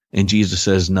forgiven? And Jesus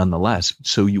says, nonetheless,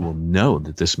 so you will know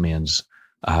that this man's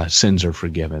sins are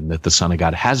forgiven, that the Son of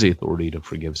God has the authority to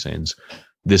forgive sins.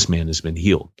 This man has been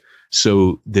healed.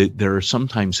 So there are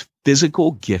sometimes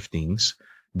physical giftings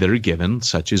that are given,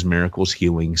 such as miracles,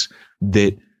 healings,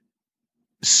 that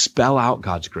spell out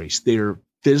God's grace. They're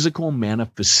physical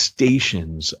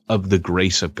manifestations of the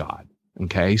grace of God.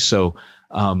 Okay, so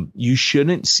you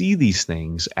shouldn't see these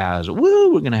things as,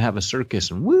 woo, we're going to have a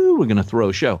circus, and woo, we're going to throw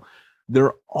a show.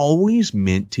 They're always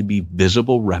meant to be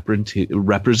visible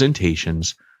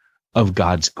representations of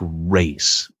God's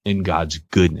grace and God's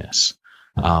goodness.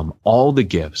 All the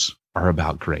gifts are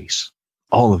about grace.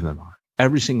 All of them are.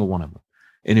 Every single one of them.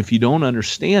 And if you don't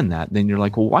understand that, then you're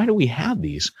like, well, why do we have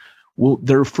these? Well,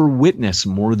 they're for witness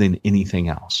more than anything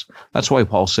else. That's why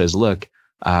Paul says, look,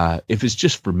 if it's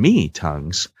just for me,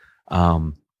 tongues,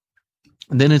 then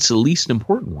it's the least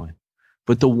important one.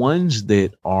 But the ones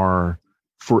that are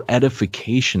for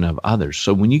edification of others.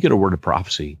 So when you get a word of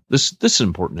prophecy, this is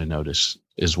important to notice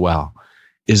as well,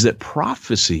 is that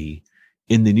prophecy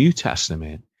in the New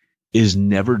Testament is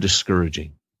never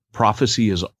discouraging. Prophecy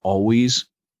is always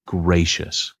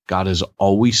gracious. God is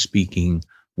always speaking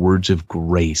words of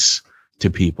grace to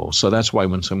people. So that's why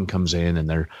when someone comes in and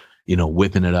they're,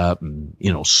 whipping it up and,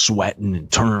 sweating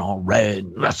and turning all red,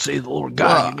 and let's say the Lord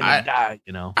God, you're going to die,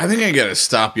 I think I got to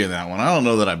stop you on that one. I don't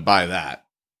know that I buy that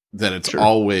it's Sure.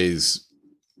 always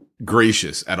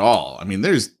gracious at all. I mean,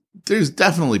 there's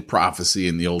definitely prophecy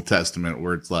in the Old Testament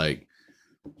where it's like,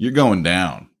 you're going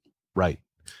down. Right.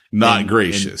 Not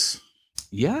gracious.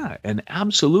 And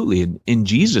absolutely. And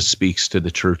Jesus speaks to the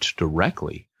church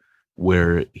directly,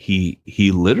 where he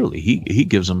literally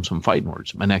gives them some fighting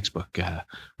words. My next book,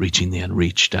 Reaching the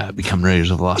Unreached, Become Raiders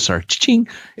of the Lost Ark.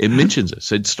 It mentions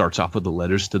this. It starts off with the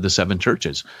letters to the 7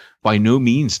 churches. By no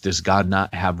means does God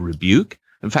not have rebuke.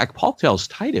 In fact, Paul tells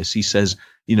Titus, he says,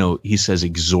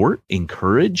 exhort,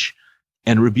 encourage,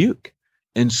 and rebuke.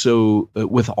 And so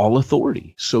with all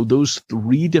authority. So those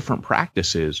 3 different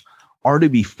practices are to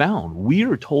be found. We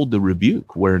are told to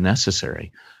rebuke where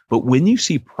necessary. But when you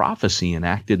see prophecy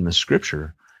enacted in the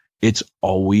scripture, it's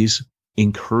always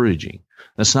encouraging.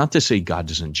 That's not to say God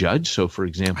doesn't judge. So, for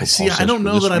example, I don't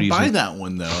know that I buy that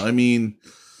one, though. I mean,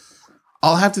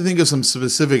 I'll have to think of some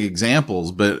specific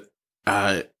examples, but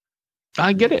I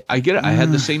get it. I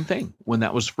had the same thing when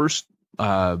that was first.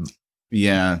 I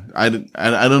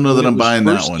don't know that I'm buying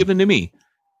that one. Given to me,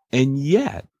 and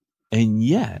yet,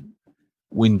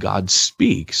 when God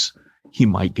speaks, He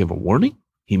might give a warning.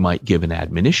 He might give an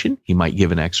admonition. He might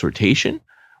give an exhortation,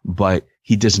 but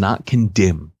He does not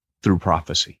condemn through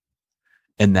prophecy.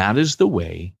 And that is the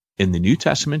way in the New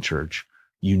Testament church,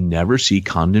 you never see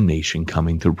condemnation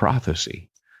coming through prophecy.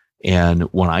 And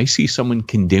when I see someone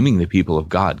condemning the people of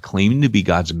God, claiming to be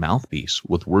God's mouthpiece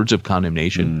with words of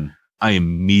condemnation, I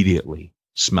immediately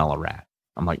smell a rat.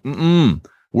 I'm like,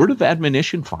 word of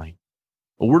admonition, fine.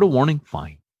 A word of warning,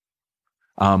 fine.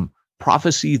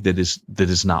 Prophecy that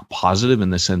is not positive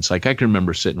in the sense, like I can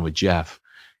remember sitting with Jeff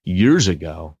years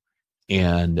ago,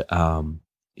 and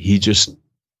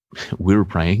we were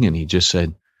praying, and he just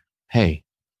said, "Hey,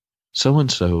 so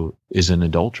and so is in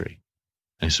adultery."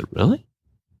 And I said, "Really?"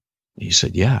 And he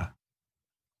said, "Yeah."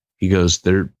 He goes,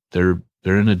 "They're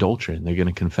in adultery, and they're going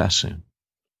to confess soon."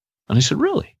 And I said,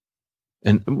 "Really?"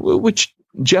 And which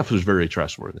Jeff was very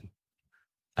trustworthy.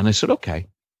 And I said, "Okay."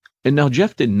 And now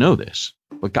Jeff didn't know this,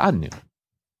 but God knew.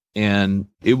 And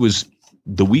it was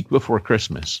the week before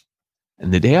Christmas.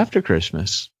 And the day after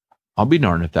Christmas, I'll be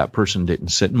darned if that person didn't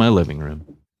sit in my living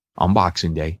room on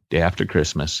Boxing Day, day after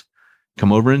Christmas,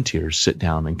 come over in tears, sit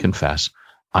down and confess,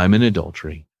 I'm in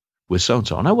adultery with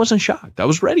so-and-so. And I wasn't shocked. I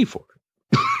was ready for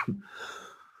it.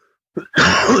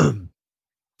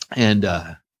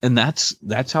 And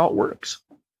that's how it works.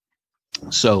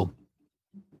 So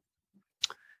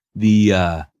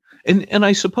and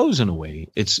I suppose in a way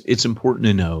it's important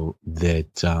to know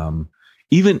that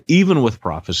even with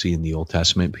prophecy in the Old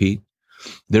Testament, Pete,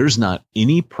 there's not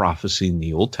any prophecy in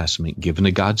the Old Testament given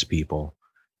to God's people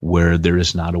where there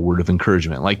is not a word of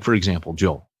encouragement. Like, for example,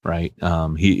 Joel, right?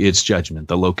 It's judgment.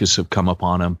 The locusts have come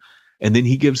upon him. And then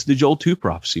he gives the Joel 2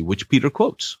 prophecy, which Peter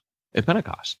quotes at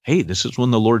Pentecost. Hey, this is when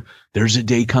the Lord, there's a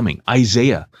day coming.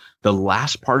 Isaiah, the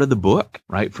last part of the book,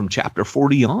 right? From chapter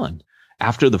 40 on,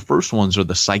 after the first ones are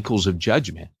the cycles of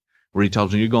judgment, where he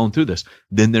tells them you're going through this.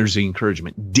 Then there's the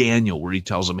encouragement. Daniel, where he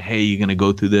tells them, hey, you're going to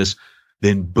go through this.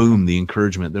 Then boom, the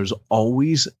encouragement. There's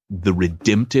always the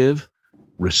redemptive,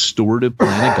 restorative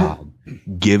plan of God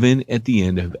given at the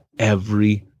end of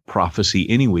every prophecy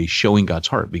anyway, showing God's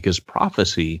heart, because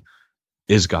prophecy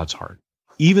is God's heart.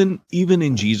 Even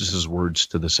in Jesus's words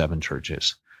to the 7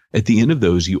 churches, at the end of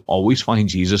those, you always find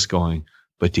Jesus going,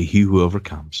 but to he who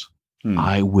overcomes,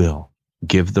 I will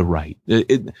give the right.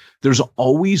 There's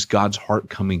always God's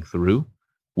heart coming through,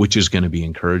 which is going to be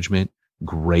encouragement,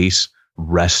 grace,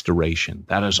 restoration.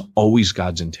 That is always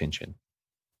God's intention.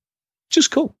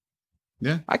 Just cool.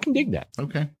 Yeah. I can dig that.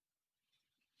 Okay.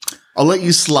 I'll let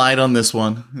you slide on this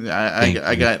one.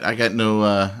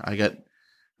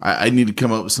 I need to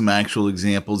come up with some actual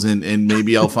examples, and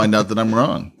maybe I'll find out that I'm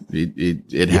wrong.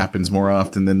 It happens more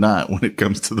often than not when it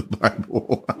comes to the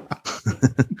Bible.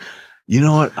 You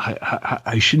know what?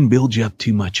 I shouldn't build you up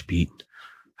too much, Pete.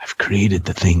 I've created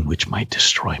the thing which might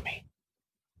destroy me.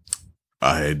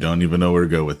 I don't even know where to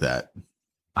go with that.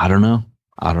 I don't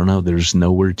know. There's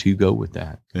nowhere to go with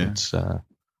that. Yeah. It's,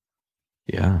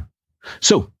 yeah.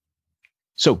 So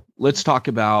let's talk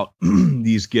about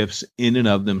these gifts in and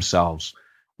of themselves.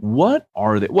 What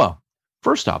are they? Well,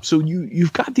 first off, so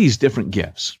you've got these different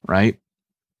gifts, right?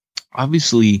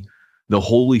 Obviously, the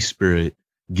Holy Spirit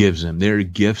gives them. They're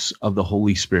gifts of the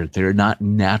Holy Spirit. They're not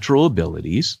natural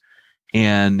abilities.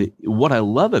 And what I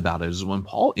love about it is when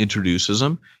Paul introduces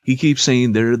them, he keeps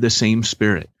saying they're the same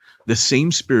Spirit. The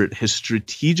same Spirit has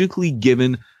strategically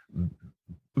given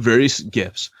various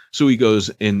gifts. So he goes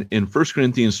in 1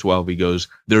 Corinthians 12, he goes,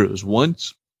 there is one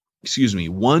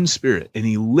Spirit, and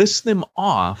he lists them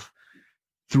off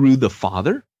through the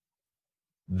Father,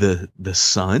 the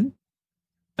Son,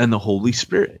 and the Holy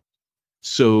Spirit.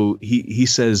 So he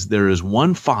says there is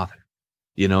one Father,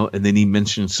 and then he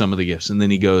mentions some of the gifts, and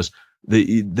then he goes,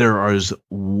 there is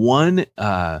one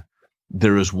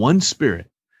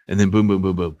Spirit, and then boom, boom,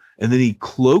 boom, boom. And then he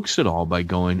cloaks it all by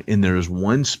going, and there is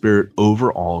one Spirit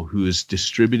over all who has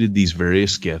distributed these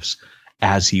various gifts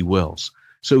as he wills.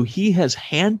 So he has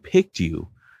handpicked you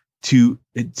to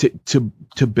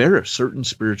bear a certain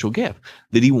spiritual gift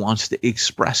that he wants to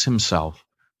express himself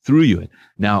through you.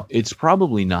 Now, it's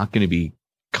probably not going to be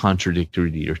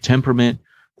contradictory to your temperament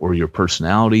or your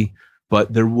personality,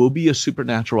 but there will be a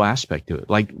supernatural aspect to it.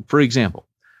 Like, for example,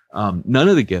 none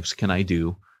of the gifts can I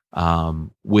do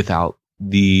without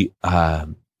the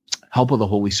help of the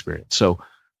Holy Spirit. So,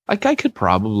 like, I could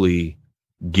probably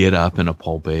get up in a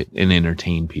pulpit and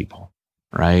entertain people,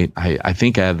 right? I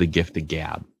think I have the gift of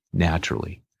gab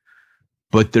naturally.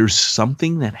 But there's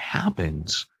something that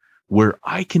happens where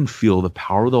I can feel the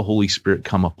power of the Holy Spirit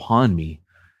come upon me,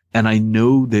 and I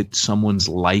know that someone's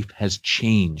life has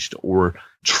changed or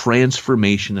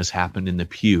transformation has happened in the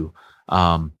pew.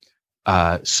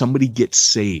 Somebody gets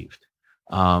saved.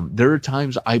 There are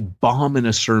times I bomb in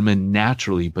a sermon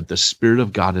naturally, but the Spirit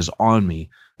of God is on me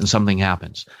and something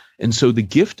happens. And so the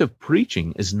gift of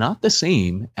preaching is not the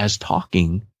same as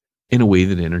talking in a way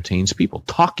that entertains people.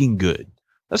 Talking good.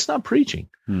 That's not preaching.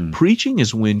 Preaching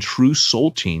is when true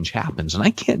soul change happens, and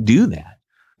I can't do that.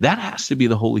 That has to be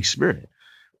the Holy Spirit.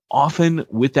 Often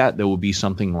with that, there will be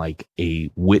something like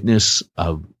a witness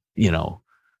of,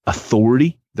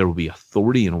 authority. There will be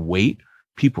authority and weight.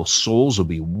 People's souls will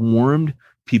be warmed.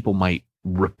 People might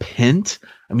repent.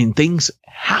 I mean, things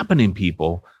happen in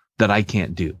people that I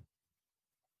can't do.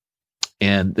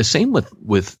 And the same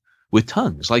with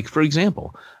tongues. Like, for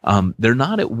example, they're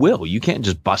not at will. You can't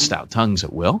just bust out tongues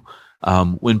at will.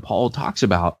 When Paul talks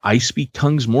about, I speak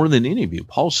tongues more than any of you,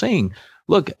 Paul's saying,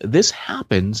 look, this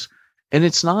happens, and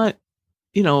it's not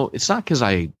because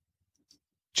I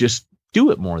just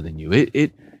do it more than you.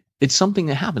 It's something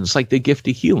that happens. It's like the gift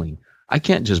of healing. I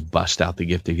can't just bust out the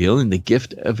gift of healing. The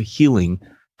gift of healing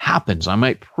happens. I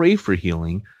might pray for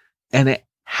healing, and it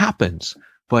happens,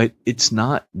 but it's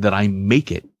not that I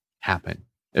make it happen,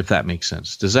 if that makes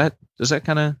sense. Does that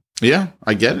kind of? Yeah,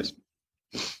 I get it.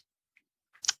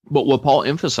 But what Paul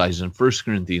emphasizes in 1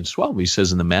 Corinthians 12, he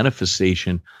says, in the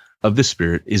manifestation of the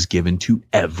Spirit is given to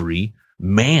every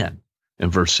man, in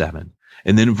verse 7.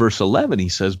 And then in verse 11, he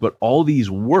says, but all these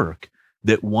work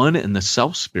that one and the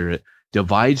self-Spirit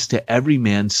divides to every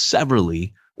man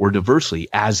severally or diversely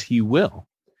as he will.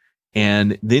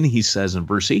 And then he says in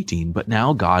verse 18, but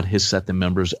now God has set the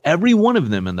members, every one of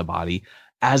them in the body,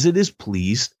 as it is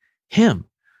pleased him.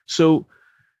 So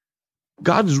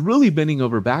God is really bending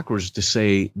over backwards to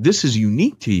say, this is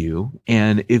unique to you.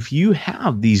 And if you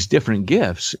have these different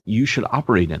gifts, you should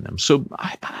operate in them. So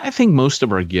I think most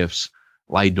of our gifts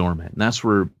lie dormant. And that's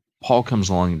where Paul comes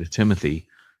along to Timothy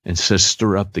and says,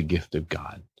 stir up the gift of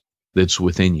God that's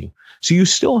within you. So you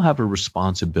still have a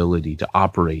responsibility to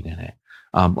operate in it.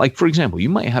 Like, for example, you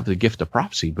might have the gift of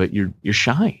prophecy, but you're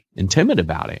shy and timid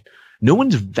about it. No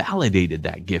one's validated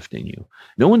that gift in you.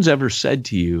 No one's ever said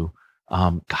to you,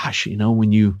 gosh,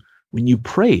 when you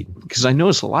prayed, because I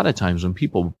notice a lot of times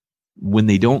when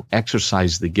they don't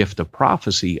exercise the gift of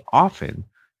prophecy often,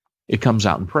 it comes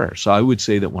out in prayer. So I would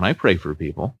say that when I pray for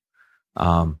people,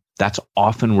 that's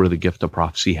often where the gift of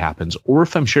prophecy happens. Or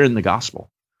if I'm sharing the gospel,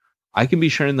 I can be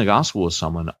sharing the gospel with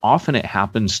someone. Often it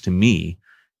happens to me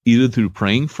either through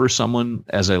praying for someone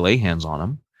as I lay hands on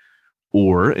them,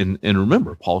 or, and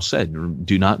remember, Paul said,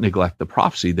 do not neglect the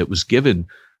prophecy that was given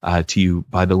to you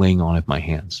by the laying on of my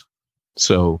hands.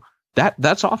 So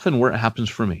that's often where it happens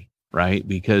for me, right?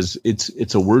 Because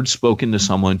it's a word spoken to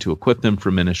someone to equip them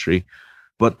for ministry,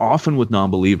 but often with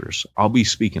non-believers. I'll be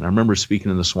speaking. I remember speaking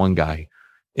to this one guy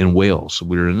in Wales.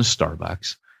 We were in a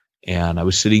Starbucks, and I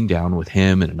was sitting down with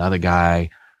him and another guy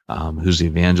who's the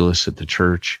evangelist at the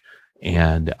church,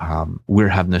 and we were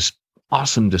having this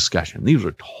awesome discussion. These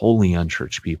were totally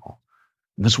unchurched people.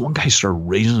 And this one guy started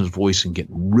raising his voice and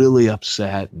getting really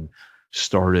upset and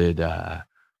started,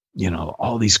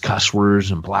 all these cuss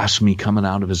words and blasphemy coming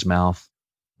out of his mouth.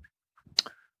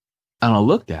 And I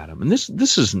looked at him, and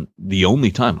this isn't the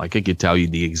only time. Like, I could tell you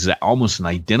the exact, almost an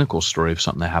identical story of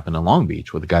something that happened in Long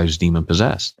Beach with a guy who's demon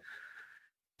possessed.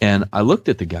 And I looked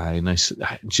at the guy and I said,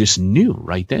 I just knew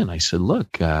right then. I said,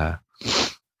 look, that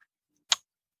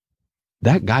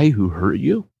guy who hurt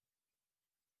you,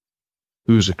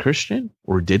 who's a Christian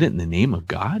or did it in the name of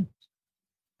God,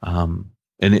 and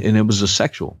it was a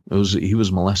sexual. He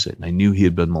was molested, and I knew he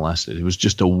had been molested. It was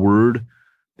just a word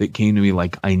that came to me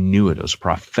like I knew it. It was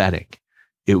prophetic.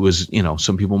 It was,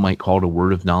 some people might call it a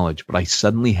word of knowledge, but I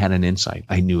suddenly had an insight.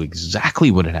 I knew exactly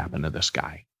what had happened to this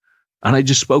guy. And I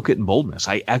just spoke it in boldness.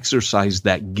 I exercised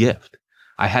that gift.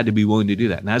 I had to be willing to do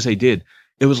that. And as I did,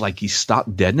 it was like he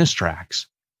stopped dead in his tracks.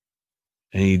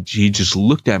 And he just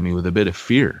looked at me with a bit of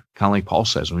fear, kind of like Paul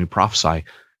says, when we prophesy,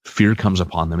 fear comes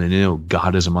upon them and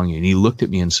God is among you. And he looked at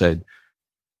me and said,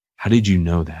 how did you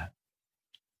know that?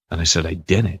 And I said, I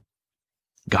didn't.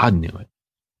 God knew it.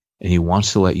 And he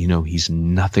wants to let you know he's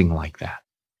nothing like that.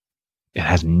 It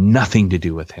has nothing to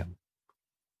do with him.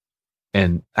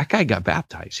 And that guy got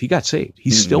baptized. He got saved.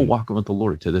 He's still walking with the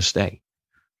Lord to this day.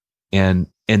 And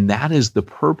that is the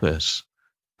purpose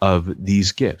of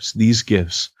these gifts. These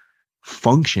gifts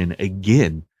function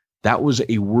again. That was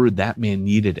a word that man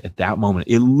needed at that moment.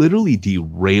 It literally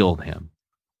derailed him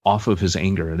off of his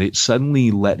anger. And it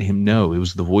suddenly let him know it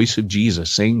was the voice of Jesus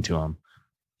saying to him,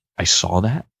 I saw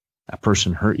that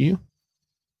person hurt you.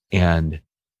 And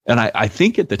I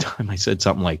think at the time I said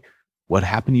something like, what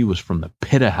happened to you was from the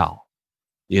pit of hell,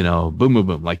 boom, boom,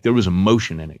 boom. Like there was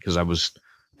emotion in it because I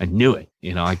knew it,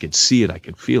 I could see it. I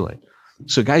could feel it.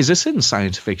 So guys, this isn't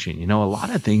science fiction. A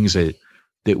lot of things that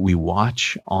we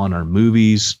watch on our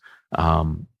movies,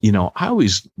 I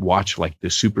always watch like the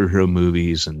superhero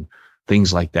movies and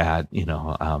things like that.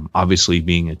 Obviously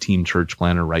being a teen church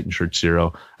planner, right in Church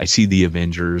Zero, I see the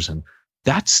Avengers, and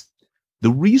that's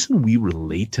the reason we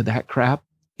relate to that crap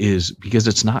is because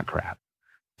it's not crap.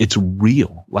 It's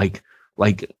real. Like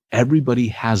everybody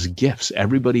has gifts.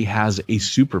 Everybody has a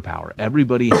superpower.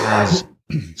 Everybody has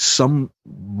some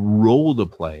role to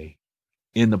play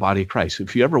in the body of Christ.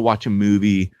 If you ever watch a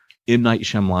movie, M. Night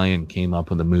Shyamalan came up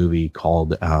with a movie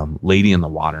called Lady in the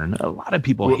Water, and a lot of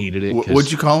people hated it.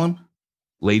 What'd you call him?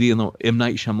 Lady in the M.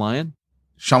 Night Shyamalan.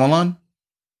 Shyamalan?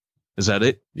 Is that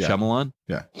it? Yeah. Shyamalan?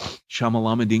 Yeah.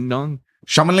 Shyamalama Ding Dong?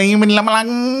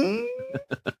 Shyamalan.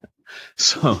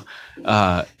 So,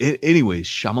 anyways,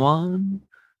 Shyamalan.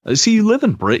 See, you live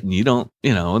in Britain. You don't,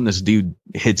 and this dude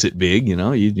hits it big, you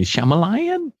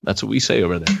Shyamalan. That's what we say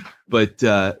over there. But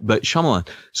Shyamalan.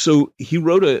 So he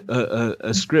wrote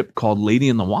a script called Lady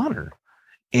in the Water.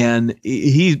 And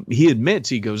he admits,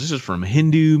 he goes, this is from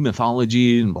Hindu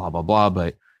mythology and blah, blah, blah.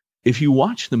 But if you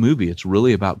watch the movie, it's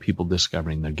really about people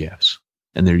discovering their gifts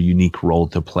and their unique role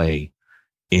to play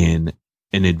in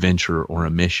an adventure or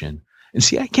a mission. And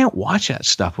see, I can't watch that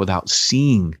stuff without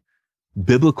seeing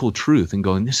biblical truth and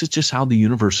going, this is just how the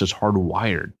universe is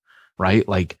hardwired, right?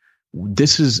 Like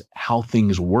this is how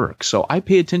things work. So I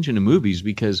pay attention to movies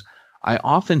because I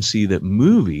often see that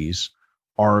movies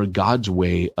are God's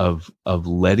way of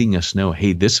letting us know,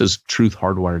 hey, this is truth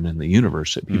hardwired in the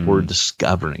universe that people are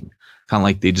discovering, kind of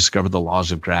like they discovered the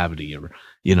laws of gravity or,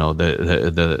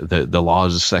 the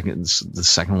laws of the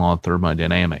second law of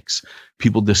thermodynamics.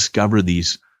 People discover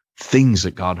these things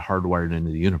that God hardwired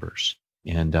into the universe.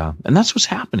 And that's what's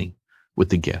happening with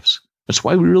the gifts. That's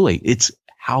why we relate. It's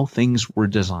how things were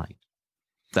designed.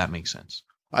 If that makes sense.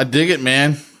 I dig it,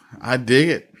 man. I dig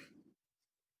it.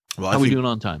 Well, how are we doing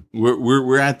on time?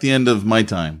 We're at the end of my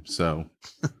time. So,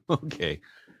 okay.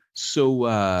 So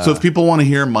if people want to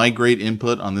hear my great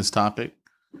input on this topic,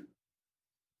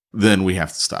 then we have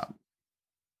to stop.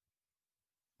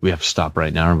 We have to stop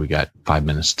right now, or we got 5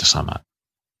 minutes to sum up.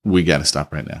 We got to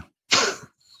stop right now.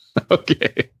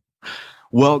 Okay.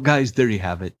 Well, guys, there you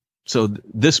have it. So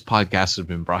this podcast has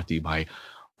been brought to you by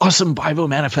Awesome Bible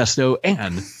Manifesto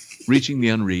and Reaching the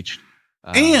Unreached.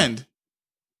 And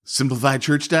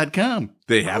SimplifiedChurch.com.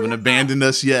 They haven't abandoned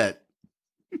us yet.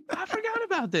 I forgot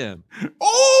about them.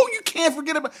 Oh, you can't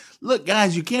forget about... Look,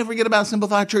 guys, you can't forget about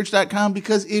SimplifiedChurch.com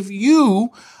because if you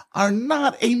are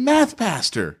not a math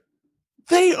pastor,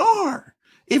 they are.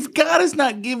 If God has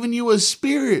not given you a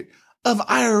spirit of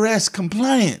IRS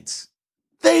compliance,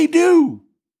 they do.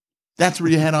 That's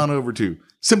where you head on over to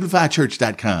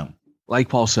SimplifiedChurch.com. Like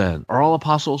Paul said, are all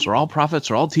apostles, are all prophets,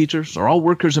 are all teachers, are all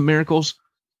workers of miracles?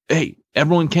 Hey,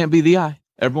 everyone can't be the eye.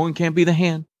 Everyone can't be the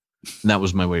hand. And that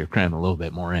was my way of cramming a little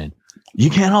bit more in. You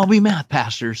can't all be math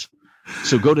pastors.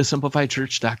 So go to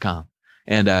SimplifiedChurch.com.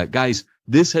 And guys,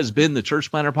 this has been the Church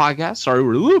Planner Podcast. Sorry,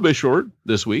 we're a little bit short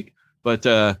this week, but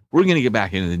we're going to get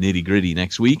back into the nitty gritty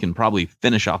next week and probably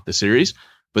finish off the series.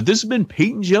 But this has been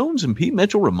Peyton Jones and Pete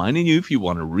Mitchell reminding you, if you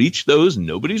want to reach those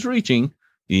nobody's reaching,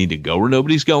 you need to go where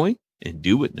nobody's going and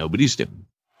do what nobody's doing.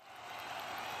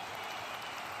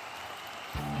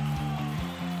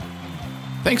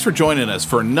 Thanks for joining us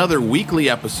for another weekly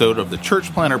episode of the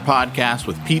Church Planter Podcast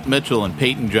with Pete Mitchell and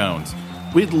Peyton Jones.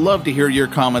 We'd love to hear your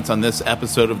comments on this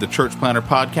episode of the Church Planter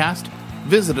Podcast.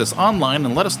 Visit us online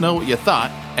and let us know what you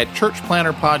thought at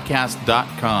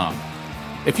churchplanterpodcast.com.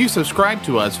 If you subscribe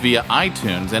to us via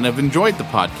iTunes and have enjoyed the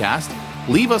podcast,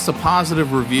 leave us a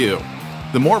positive review.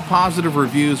 The more positive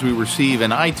reviews we receive in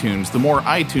iTunes, the more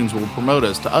iTunes will promote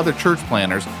us to other church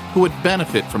planners who would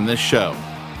benefit from this show.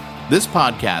 This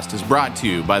podcast is brought to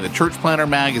you by the Church Planter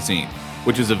Magazine,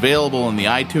 which is available in the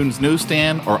iTunes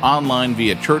newsstand or online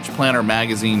via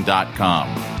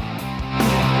churchplantermagazine.com.